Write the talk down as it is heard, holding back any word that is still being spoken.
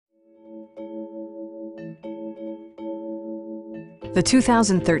The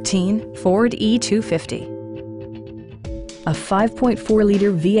 2013 Ford E-250. A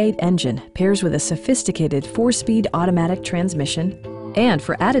 5.4-liter V8 engine pairs with a sophisticated 4-speed automatic transmission, and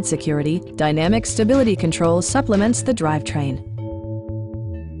for added security, dynamic stability control supplements the drivetrain.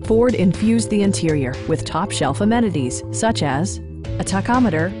 Ford infused the interior with top-shelf amenities such as a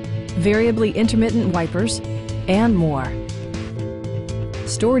tachometer, variably intermittent wipers, and more.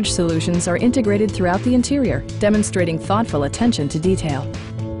 Storage solutions are integrated throughout the interior, demonstrating thoughtful attention to detail.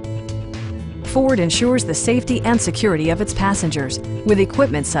 Ford ensures the safety and security of its passengers with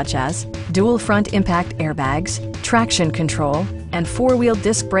equipment such as dual front impact airbags, traction control, and 4-wheel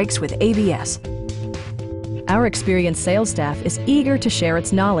disc brakes with ABS. Our experienced sales staff is eager to share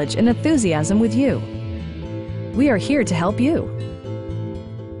its knowledge and enthusiasm with you. We are here to help you.